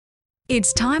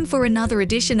It's time for another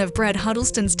edition of Brad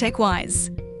Huddleston's TechWise.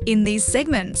 In these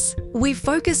segments, we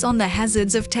focus on the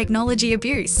hazards of technology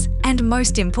abuse and,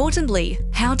 most importantly,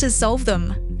 how to solve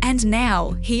them. And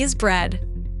now, here's Brad.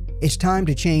 It's time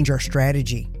to change our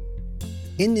strategy.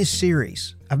 In this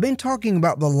series, I've been talking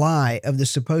about the lie of the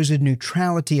supposed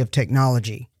neutrality of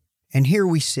technology. And here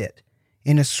we sit,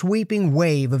 in a sweeping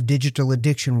wave of digital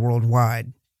addiction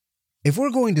worldwide. If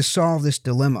we're going to solve this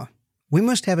dilemma, we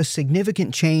must have a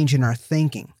significant change in our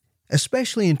thinking,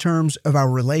 especially in terms of our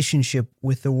relationship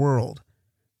with the world.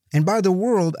 And by the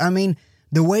world, I mean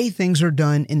the way things are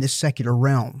done in the secular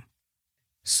realm.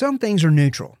 Some things are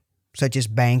neutral, such as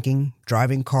banking,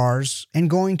 driving cars, and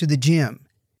going to the gym.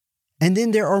 And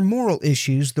then there are moral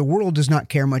issues the world does not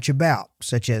care much about,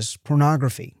 such as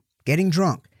pornography, getting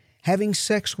drunk, having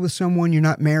sex with someone you're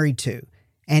not married to,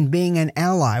 and being an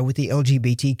ally with the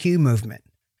LGBTQ movement.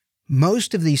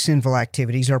 Most of these sinful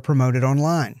activities are promoted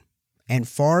online, and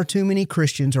far too many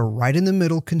Christians are right in the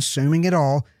middle consuming it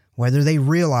all, whether they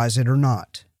realize it or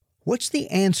not. What's the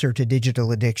answer to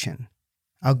digital addiction?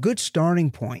 A good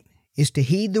starting point is to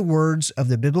heed the words of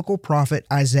the biblical prophet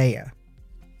Isaiah.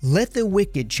 Let the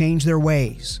wicked change their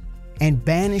ways and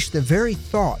banish the very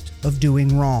thought of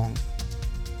doing wrong.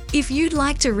 If you'd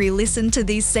like to re-listen to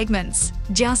these segments,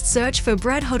 just search for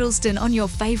Brad Huddleston on your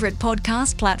favorite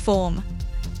podcast platform.